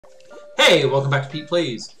Hey, welcome back to Pete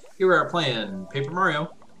Plays. Here we are playing Paper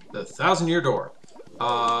Mario, the 1,000-Year Door.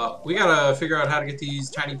 We gotta figure out how to get these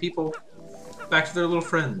tiny people back to their little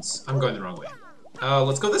friends. I'm going the wrong way.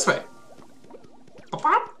 Let's go this way. Pop,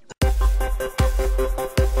 pop.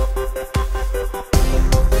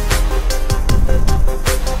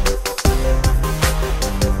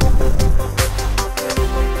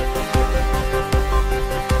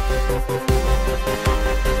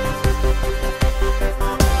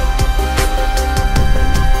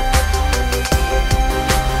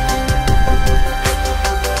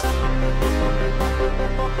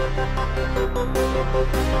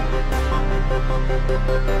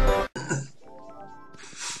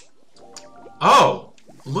 Oh,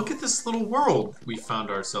 look at this little world we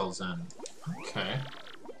found ourselves in. Okay.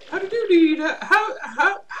 Howdy do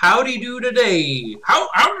today? Howdy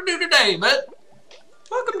do today, but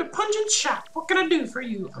welcome to Pungent's shop. What can I do for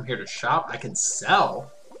you? I'm here to shop. I can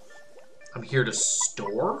sell. I'm here to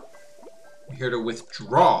store. I'm here to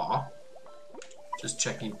withdraw. Just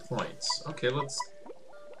checking points. Okay, let's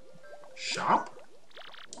shop.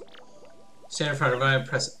 Stand in front of it,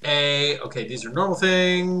 press A. Okay, these are normal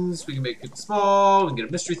things. We can make it small. We can get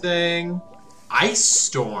a mystery thing. Ice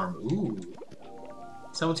Storm. Ooh.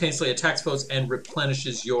 Simultaneously attacks foes and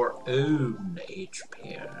replenishes your own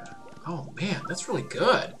HP. Oh man, that's really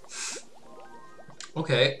good.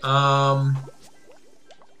 Okay, hang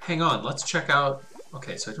on, let's check out.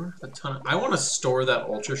 Okay, so I don't have a ton of. I want to store that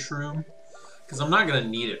Ultra Shroom because I'm not gonna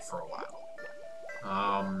need it for a while.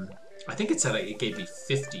 I think it said it gave me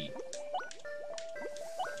 50.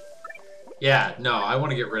 Yeah, no, I want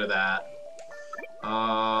to get rid of that.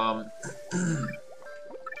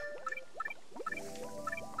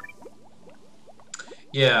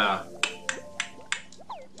 Yeah.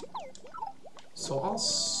 So I'll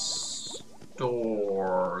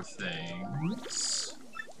store things.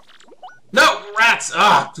 No! Rats!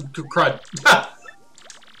 Ah! Crud.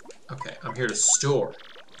 Okay, I'm here to store.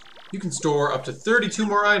 You can store up to 32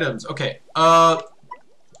 more items. Okay,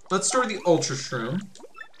 let's store the Ultra Shroom.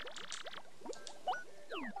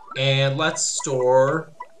 And let's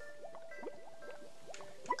store...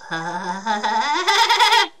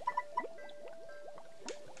 I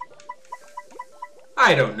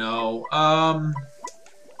don't know.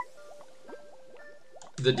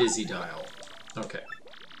 The Dizzy Dial. Okay.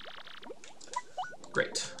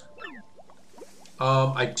 Great.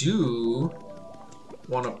 I do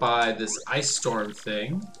want to buy this Ice Storm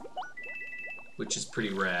thing, which is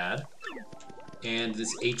pretty rad. And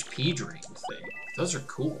this HP drain thing. Those are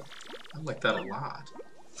cool. I like that a lot.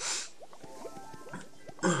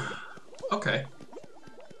 Okay.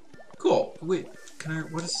 Cool. Wait, can I...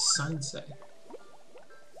 What does the sign say?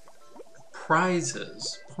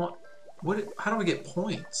 Prizes. How do we get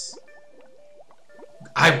points?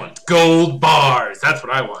 I want gold bars! That's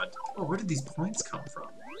what I want. Oh, where did these points come from?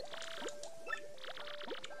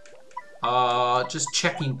 Just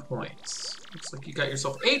checking points. Looks like you got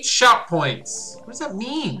yourself 8 shop points. What does that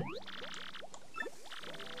mean?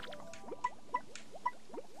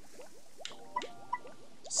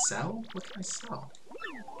 Sell? What can I sell?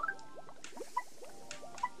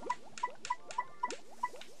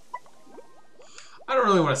 I don't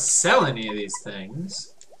really want to sell any of these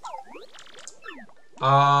things.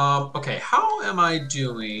 Okay, how am I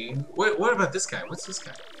doing? What about this guy? What's this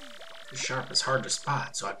guy? The sharp is hard to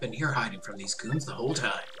spot, so I've been here hiding from these goons the whole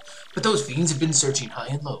time. But those fiends have been searching high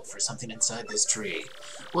and low for something inside this tree.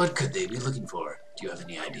 What could they be looking for? Do you have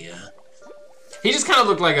any idea? He just kind of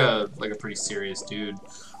looked like a pretty serious dude.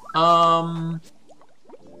 I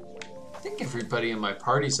think everybody in my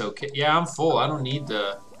party's okay. Yeah, I'm full. I don't need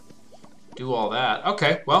to do all that.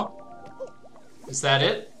 Okay, well, is that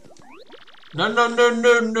it? No, no, no,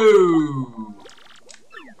 no, no.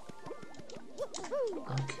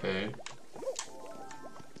 Okay. Is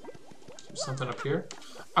there something up here?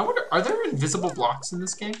 I wonder, are there invisible blocks in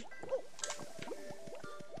this game?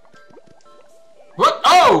 What?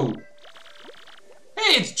 Oh!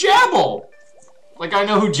 Hey, it's Jabble! Like I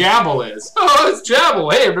know who Jabble is. Oh, it's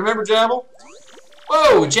Jabble. Hey, remember Jabble?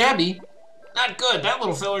 Whoa, Jabby. Not good. That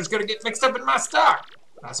little feller's gonna get mixed up in my stock.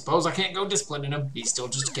 I suppose I can't go disciplining him. He's still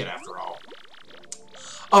just a kid after all.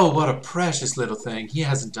 Oh, what a precious little thing. He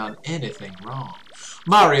hasn't done anything wrong.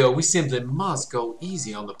 Mario, we simply must go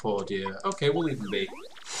easy on the poor dear. Okay, we'll leave him be.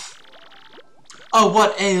 Oh,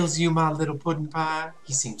 what ails you, my little pudding pie?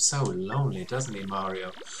 He seems so lonely, doesn't he,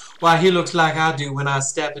 Mario? Why, he looks like I do when I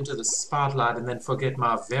step into the spotlight and then forget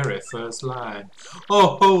my very first line.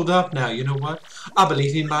 Oh, hold up now, you know what? I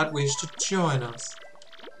believe he might wish to join us.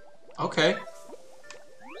 Okay.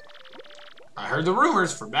 I heard the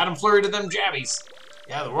rumors from Madame Flurry to them jabbies.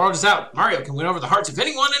 Yeah, the world is out. Mario can win over the hearts of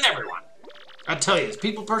anyone and everyone. I tell you, as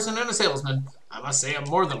people person and a salesman, I must say I'm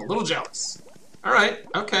more than a little jealous. Alright,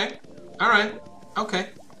 okay. Alright, okay.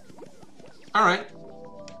 Alright.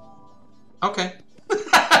 Okay.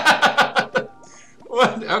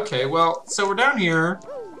 What? Okay, well, so we're down here.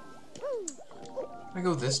 Can I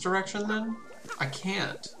go this direction then? I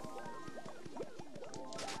can't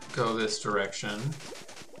go this direction.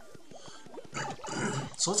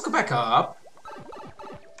 So let's go back up.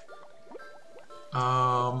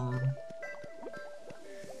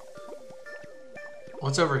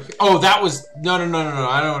 What's over here? Oh, that was... No, no, no, no, no.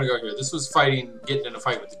 I don't want to go here. This was fighting, getting in a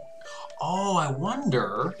fight with... Oh, I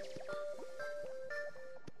wonder...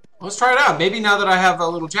 Let's try it out. Maybe now that I have a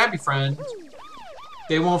little jabby friend,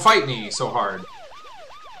 they won't fight me so hard.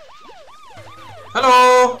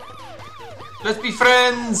 Hello! Let's be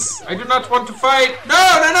friends! I do not want to fight! No,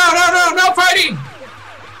 no, no, no, no, no fighting!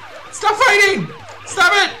 Stop fighting!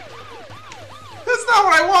 Stop it! That's not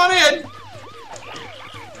what I wanted!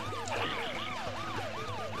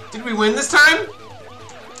 Did we win this time?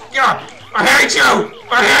 Yeah! I hate you!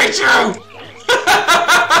 I hate you!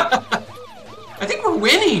 I think we're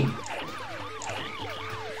winning.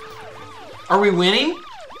 Are we winning?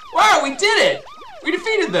 Wow, we did it! We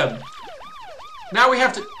defeated them. Now we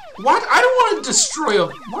have to... What? I don't want to destroy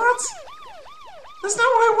them. What? That's not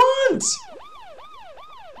what I want.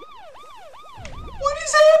 What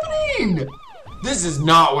is happening? This is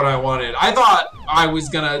not what I wanted. I thought I was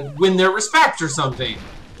gonna win their respect or something.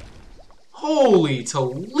 Holy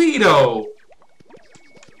Toledo.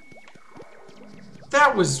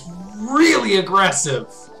 That was really aggressive.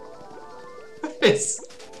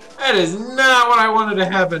 That is not what I wanted to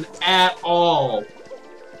happen at all.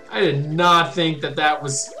 I did not think that that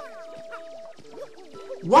was...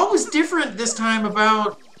 What was different this time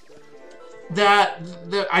about that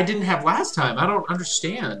I didn't have last time? I don't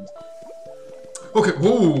understand. Okay,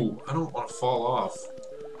 ooh, I don't want to fall off.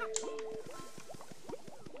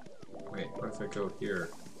 Wait, what if I go here?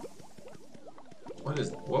 What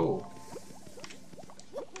is... Whoa.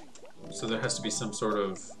 So there has to be some sort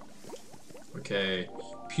of... Okay.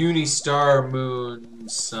 Puny Star Moon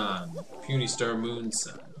Sun. Puny Star Moon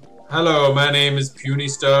Sun. Hello, my name is Puny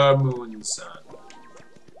Star Moon Sun.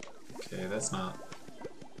 Okay, that's not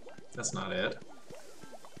it.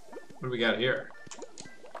 What do we got here?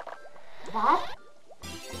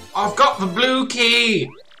 I've got the blue key!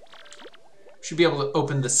 Should be able to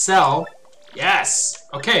open the cell. Yes!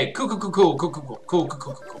 Okay, cool, cool, cool, cool, cool, cool, cool, cool,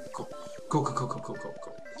 cool, cool, cool, cool, cool, cool, cool, cool, cool,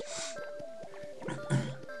 cool.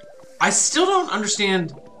 I still don't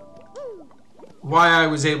understand why I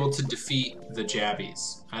was able to defeat the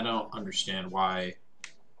Jabbies. I don't understand why.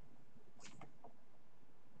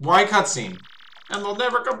 Why cutscene? And they'll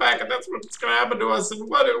never come back, and that's what's gonna happen to us. And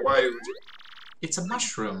why? It's a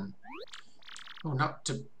mushroom. Oh, not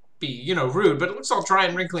to be, you know, rude, but it looks all dry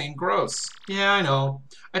and wrinkly and gross. Yeah, I know.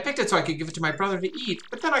 I picked it so I could give it to my brother to eat,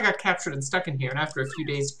 but then I got captured and stuck in here, and after a few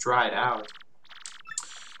days, dried out.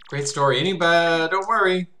 Great story. Anybody? Don't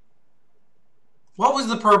worry. What was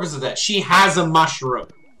the purpose of that? She has a mushroom.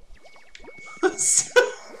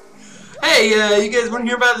 Hey, you guys want to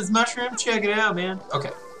hear about this mushroom? Check it out, man.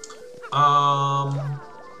 Okay.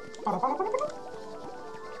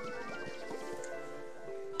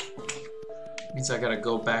 Means I gotta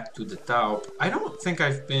go back to the top. I don't think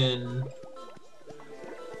I've been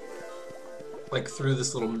like through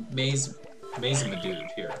this little maze-a-dude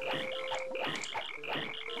here.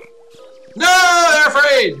 No, they're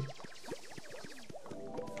afraid.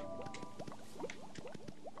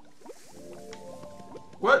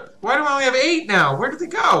 What? Why do I only have 8 now? Where did they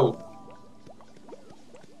go?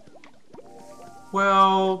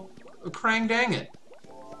 Well, crang dang it.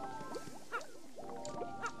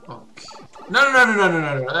 Okay. No, no, no, no, no, no,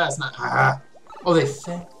 no, no, that's not. Ah. Oh, they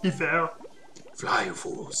fell. He fell. Fly, you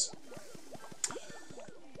fools.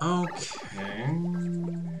 Okay.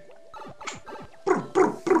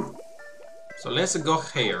 So let's go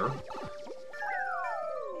here.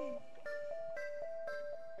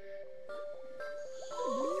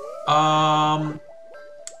 I'm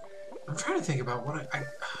trying to think about what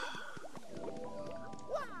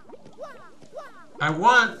I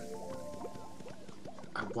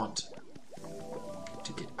want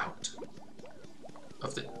to get out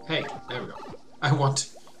of the... Hey, there we go. I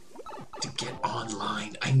want to get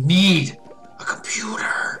online. I need a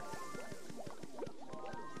computer.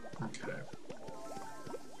 Okay.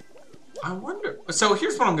 I wonder... So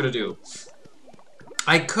here's what I'm going to do.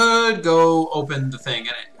 I could go open the thing,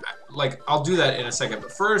 and I'll do that in a second.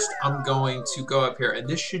 But first, I'm going to go up here, and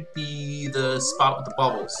this should be the spot with the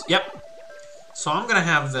bubbles. Yep. So I'm gonna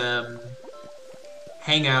have them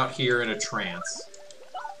hang out here in a trance.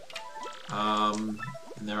 And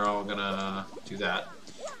they're all gonna do that.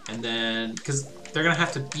 And then, because they're gonna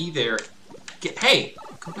have to be there. Hey,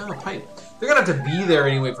 come down the pipe. They're gonna have to be there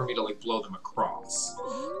anyway for me to, like, blow them across.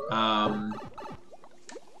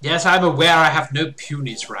 Yes, I'm aware I have no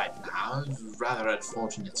punies right now. It's a rather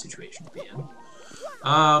unfortunate situation to be in.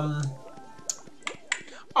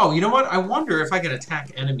 Oh, you know what? I wonder if I can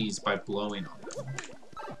attack enemies by blowing on them.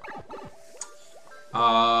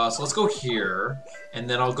 So let's go here, and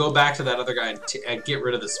then I'll go back to that other guy and get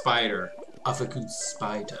rid of the spider. Of a good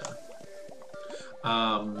spider.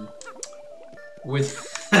 With...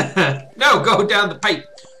 No, go down the pipe!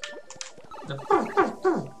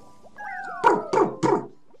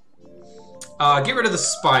 Get rid of the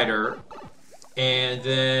spider, and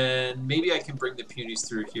then maybe I can bring the punies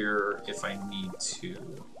through here if I need to.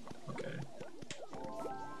 Okay.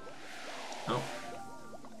 Oh.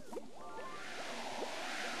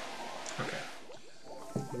 Okay.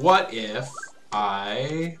 What if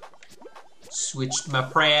I switched my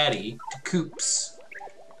Pratty to Coops?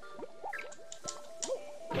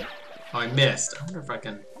 Oh, I missed. I wonder if I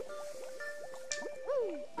can...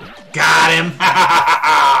 Got him!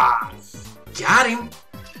 Got him!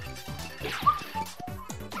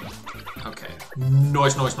 Okay.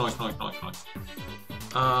 Noise. Oh,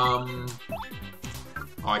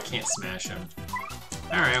 I can't smash him.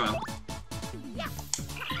 Alright, well.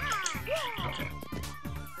 Okay.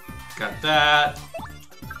 Got that.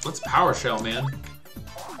 Let's power shell, man.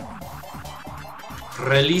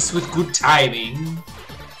 Release with good timing.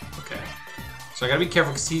 Okay. So I gotta be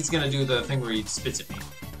careful because he's gonna do the thing where he spits at me.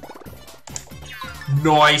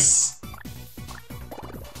 Nice!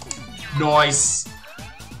 Nice!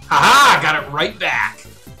 Haha! Got it right back!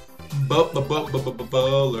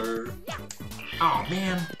 Baller. Oh,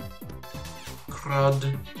 man.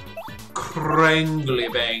 Crud.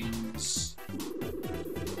 Crangly bangs.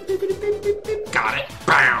 Got it.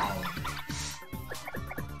 Bow!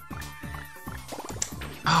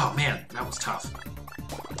 Oh, man. That was tough.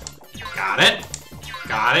 Got it.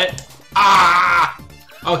 Got it. Ah!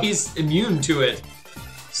 Oh, he's immune to it.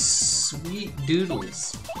 Sweet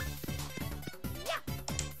doodles.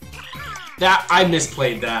 That, I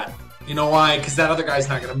misplayed that. You know why? Because that other guy's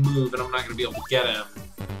not going to move and I'm not going to be able to get him.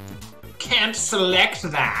 Can't select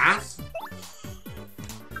that.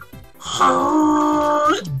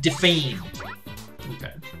 Defamed.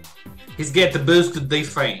 Okay. He's get the boosted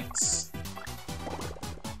defense.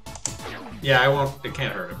 Yeah, I won't, it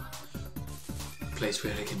can't hurt him. Place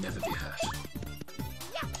where it can never be hurt.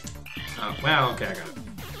 Oh, well, okay, I got it.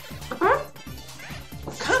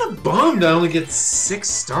 I'm kind of bummed I only get 6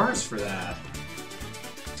 stars for that.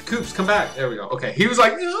 Coops, come back. There we go. Okay, he was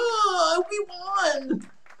like, oh, we won.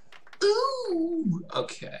 Ooh.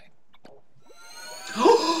 Okay.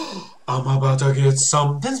 I'm about to get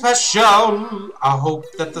something special. I hope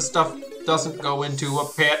that the stuff doesn't go into a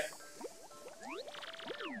pit.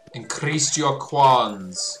 Increased your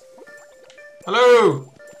quans.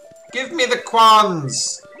 Hello. Give me the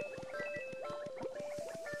quans.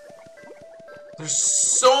 There's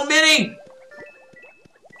so many!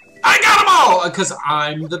 I got them all! Because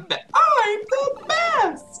I'm the best. I'm the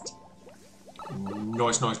best!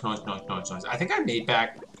 Noise. I think I made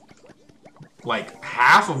back, like,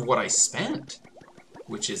 half of what I spent.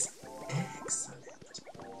 Which is excellent.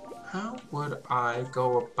 How would I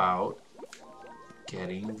go about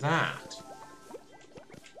getting that?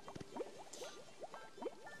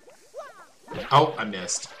 Oh, I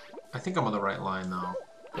missed. I think I'm on the right line, though.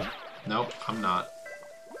 Nope, I'm not.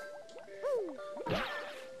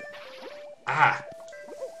 Ah!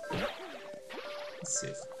 Let's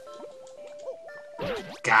see.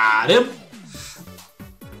 Got him!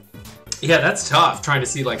 Yeah, that's tough, trying to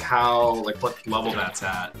see, like, how, like, what level that's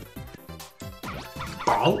at.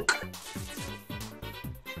 Bonk!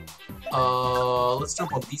 Let's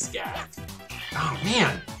jump on these guys. Oh,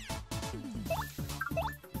 man!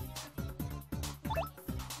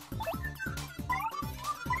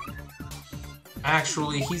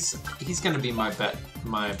 Actually, he's gonna be my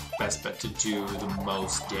best bet to do the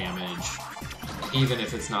most damage, even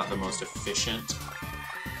if it's not the most efficient.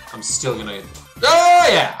 I'm still gonna. Oh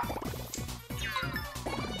yeah!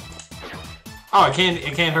 Oh, it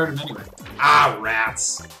can't hurt him anyway. Ah,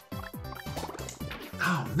 rats!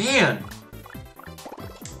 Oh man!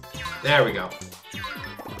 There we go.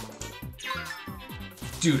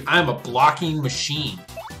 Dude, I'm a blocking machine.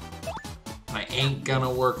 I ain't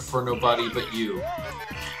gonna work for nobody but you.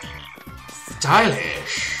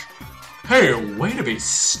 Stylish! Hey, way to be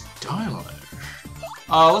stylish.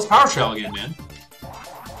 Let's power shell again, man.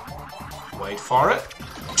 Wait for it.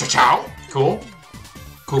 Cha-chow! Cool.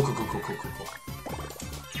 Cool, cool, cool, cool, cool, cool, cool.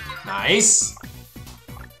 Nice.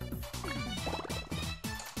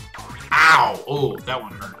 Ow! Oh, that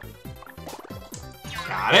one hurt.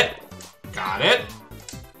 Got it. Got it.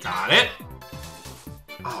 Got it.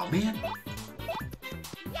 Oh, man.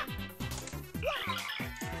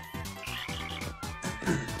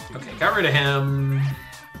 Okay, got rid of him.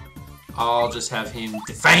 I'll just have him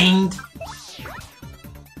defanged.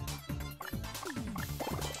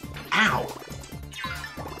 Ow!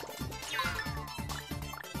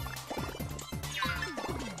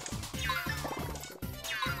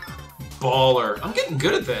 Baller. I'm getting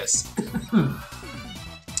good at this.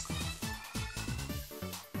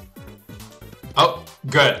 Oh,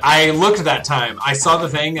 good. I looked that time. I saw the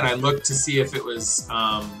thing and I looked to see if it was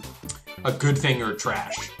a good thing or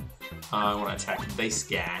trash. I want to attack this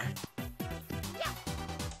guy.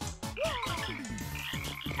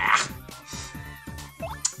 Ah.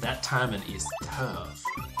 That timing is tough.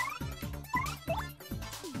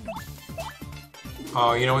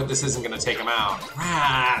 Oh, you know what? This isn't going to take him out.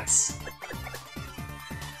 Rats!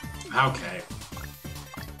 Okay.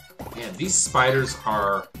 Man, these spiders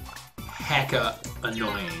are hecka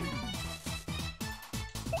annoying.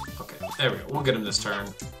 Okay, there we go. We'll get him this turn.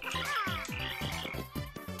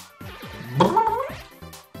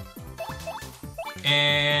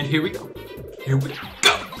 And here we go. Here we go.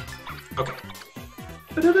 Okay.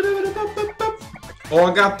 Oh,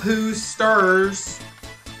 I got 2 stars.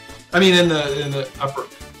 I mean, in the upper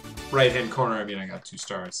right-hand corner. I mean, I got 2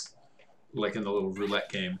 stars, like in the little roulette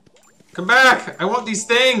game. Come back! I want these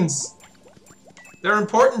things. They're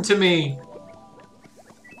important to me.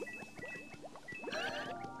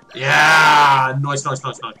 Yeah! Noise, noise,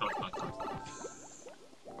 noise, noise, noise, noise, noise.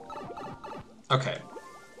 Okay.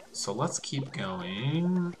 So let's keep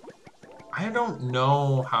going. I don't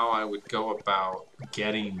know how I would go about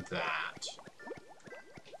getting that.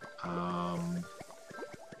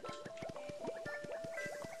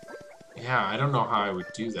 Yeah, I don't know how I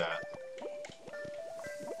would do that.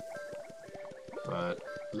 But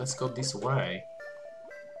let's go this way.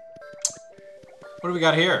 What do we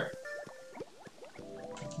got here?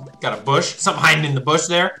 Got a bush? Something hiding in the bush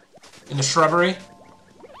there? In the shrubbery?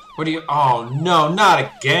 What do you... Oh, no, not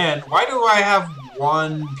again. Why do I have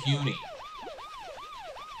 1 puny?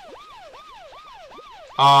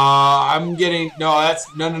 I'm getting... No,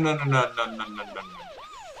 that's... No, no, no, no, no, no, no, no, no, no.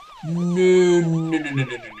 No, no, no, no, no,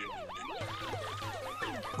 no, no.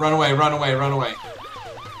 Run away, run away, run away.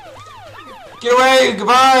 Get away!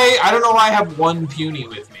 Goodbye! I don't know why I have 1 puny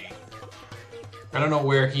with me. I don't know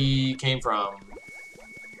where he came from.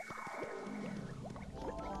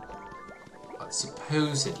 But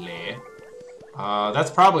supposedly...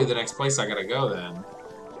 that's probably the next place I gotta go then.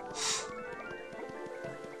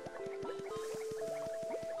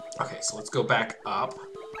 Okay, so let's go back up.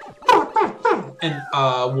 And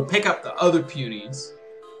we'll pick up the other punies.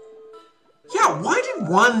 Yeah, why did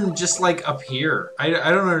 1 just, like, appear? I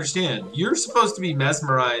don't understand. You're supposed to be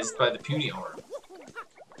mesmerized by the puny orb.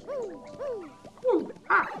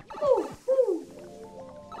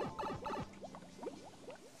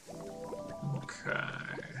 Okay.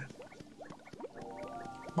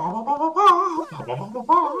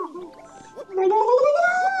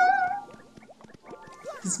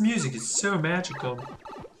 This music is so magical.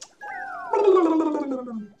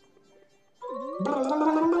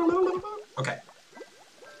 Okay.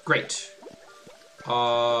 Great.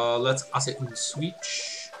 Let's asset and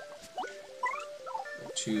switch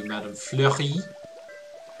to Madame Fleury.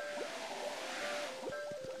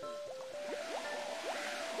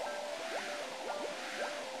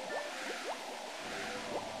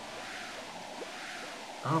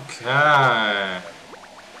 Okay.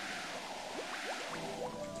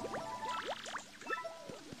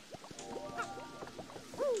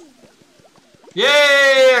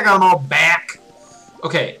 Yay! I got them all back.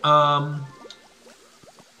 Okay,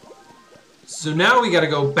 so now we gotta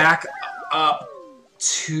go back up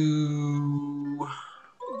to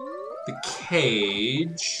the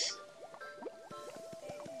cage.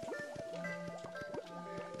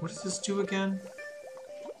 What does this do again?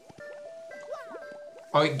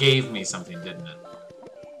 Oh, it gave me something, didn't it?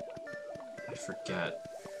 I forget.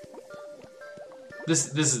 This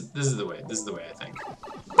is the way. This is the way, I think.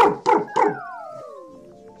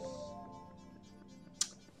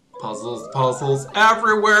 Puzzles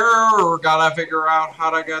everywhere. Gotta figure out how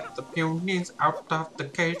to get the punies out of the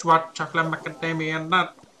cage. What chocolate macadamia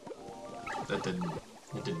nut? It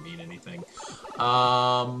didn't mean anything.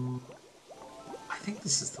 I think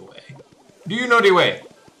this is the way. Do you know the way?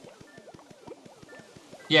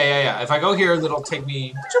 Yeah. If I go here, it'll take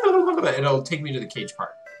me to the cage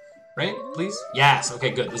part. Right? Please? Yes.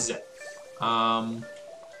 Okay, good. This is it.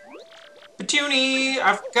 Petuni,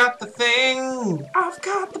 I've got the thing. I've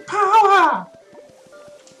got the power.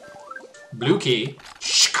 Blue key.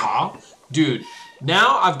 Shka. Dude,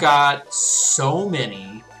 now I've got so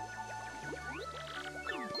many.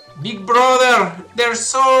 Big brother, they're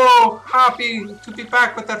so happy to be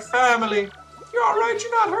back with their family. You're alright,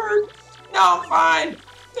 you're not hurt. No, I'm fine.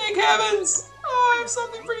 Thank heavens. Oh, I have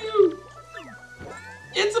something for you.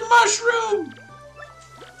 It's a mushroom.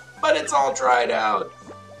 But it's all dried out.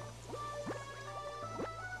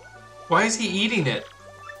 Why is he eating it?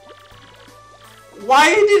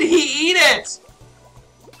 Why did he eat it?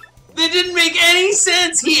 That didn't make any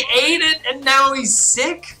sense. He ate it and now he's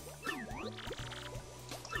sick?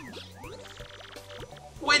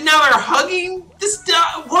 Wait, now they're hugging?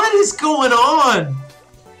 What is going on?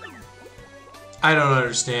 I don't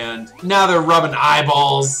understand. Now they're rubbing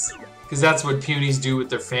eyeballs. Because that's what punies do with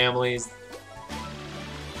their families.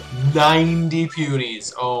 90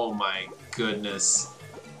 punies. Oh my goodness.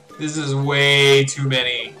 This is way too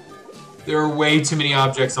many. There are way too many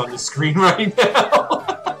objects on the screen right now.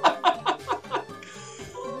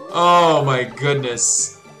 Oh my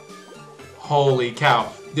goodness. Holy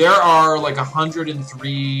cow. There are like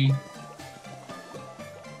 103.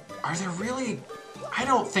 Are there really? I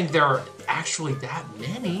don't think there are actually that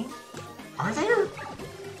many. Are there?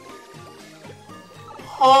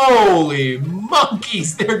 Holy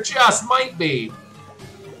monkeys, there just might be.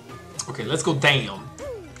 Okay, let's go down.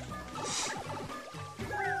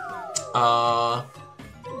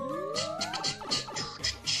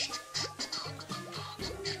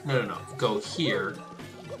 No. Go here.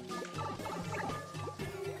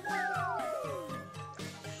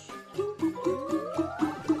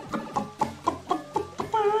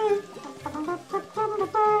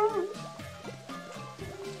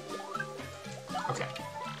 Okay.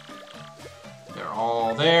 They're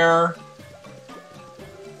all there.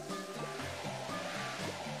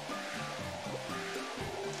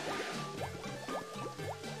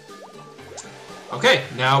 Okay,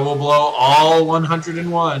 now we'll blow all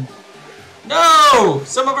 101. No!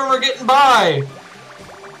 Some of them are getting by.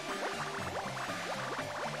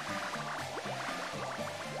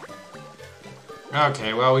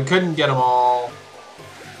 Okay, well, we couldn't get them all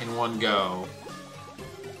in one go.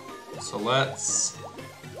 So let's...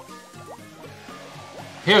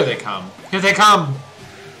 Here they come. Here they come!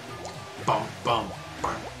 Bum, bum,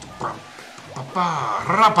 bum, bum, ba, ba,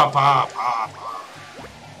 ra, pa, pa, pa, pa.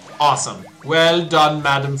 Awesome. Well done,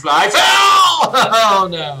 Madam Fly. Oh,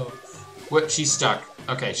 no. What? She's stuck.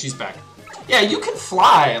 Okay, she's back. Yeah, you can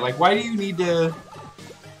fly. Like, why do you need to...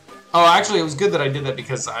 Oh, actually, it was good that I did that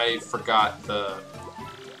because I forgot the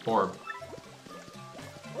orb.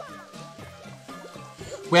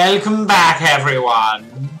 Welcome back,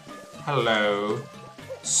 everyone. Hello.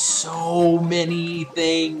 So many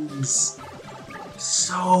things.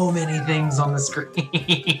 So many things on the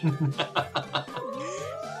screen.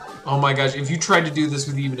 Oh my gosh, if you tried to do this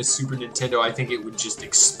with even a Super Nintendo, I think it would just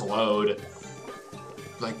explode.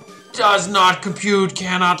 Like, does not compute,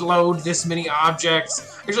 cannot load this many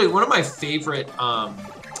objects. Actually, one of my favorite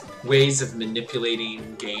ways of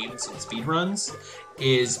manipulating games and speedruns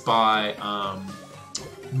is by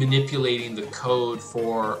manipulating the code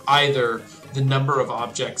for either the number of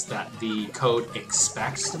objects that the code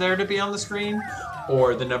expects there to be on the screen,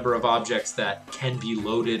 or the number of objects that can be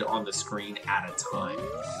loaded on the screen at a time.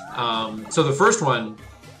 So the first one,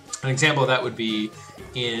 an example of that would be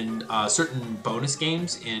in certain bonus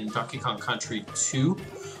games in Donkey Kong Country 2.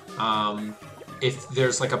 If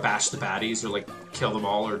there's like a bash the baddies or like kill them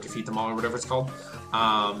all or defeat them all or whatever it's called,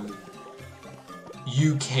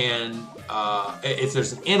 you can, if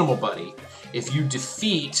there's an animal buddy, if you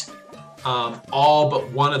defeat all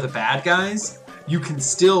but one of the bad guys, you can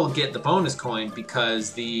still get the bonus coin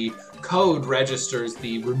because the code registers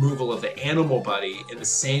the removal of the animal buddy in the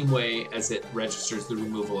same way as it registers the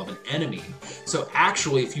removal of an enemy. So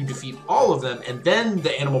actually, if you defeat all of them and then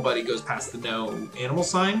the animal buddy goes past the no animal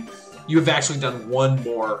sign, you have actually done one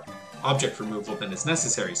more object removal than is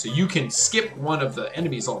necessary. So you can skip one of the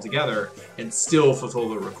enemies altogether and still fulfill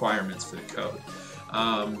the requirements for the code.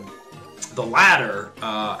 The latter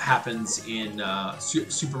happens in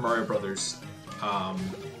Super Mario Brothers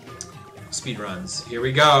speedruns. Here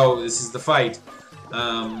we go. This is the fight.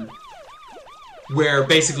 Where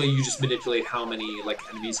basically you just manipulate how many like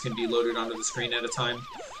enemies can be loaded onto the screen at a time.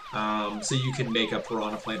 So you can make a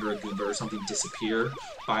piranha plant or a Goomba or something disappear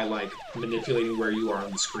by like manipulating where you are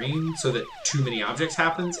on the screen so that too many objects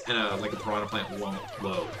happens and like a piranha plant won't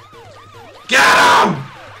load. Get him!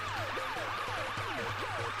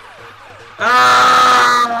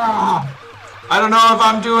 Ah! I don't know if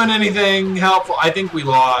I'm doing anything helpful. I think we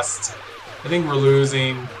lost. I think we're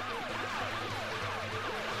losing.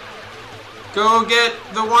 Go get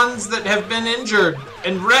the ones that have been injured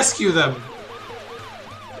and rescue them.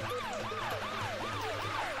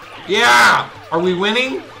 Yeah! Are we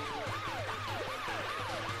winning?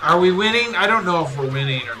 Are we winning? I don't know if we're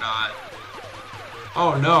winning or not.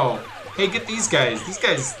 Oh no. Hey, get these guys. These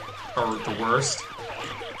guys are the worst.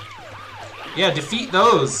 Yeah, defeat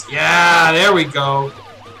those. Yeah, there we go.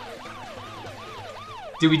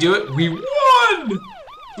 Did we do it? We won!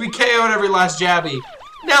 We KO'd every last Jabby.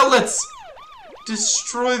 Now let's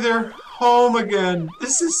destroy their home again.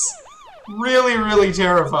 This is really, really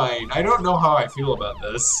terrifying. I don't know how I feel about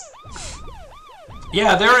this.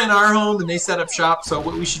 Yeah, they're in our home and they set up shop, so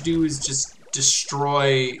what we should do is just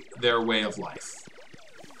destroy their way of life.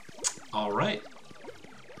 Alright.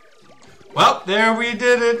 Well, there we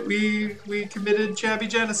did it. We committed Jabby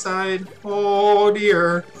genocide. Oh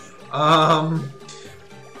dear.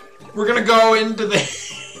 We're gonna go into the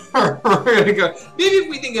we're gonna go. Maybe if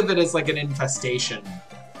we think of it as like an infestation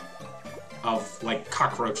of like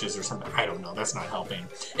cockroaches or something. I don't know. That's not helping.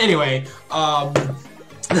 Anyway,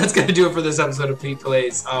 that's gonna do it for this episode of Pete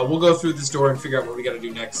Plays. We'll go through this door and figure out what we gotta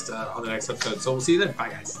do next on the next episode. So we'll see you then. Bye,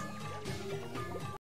 guys.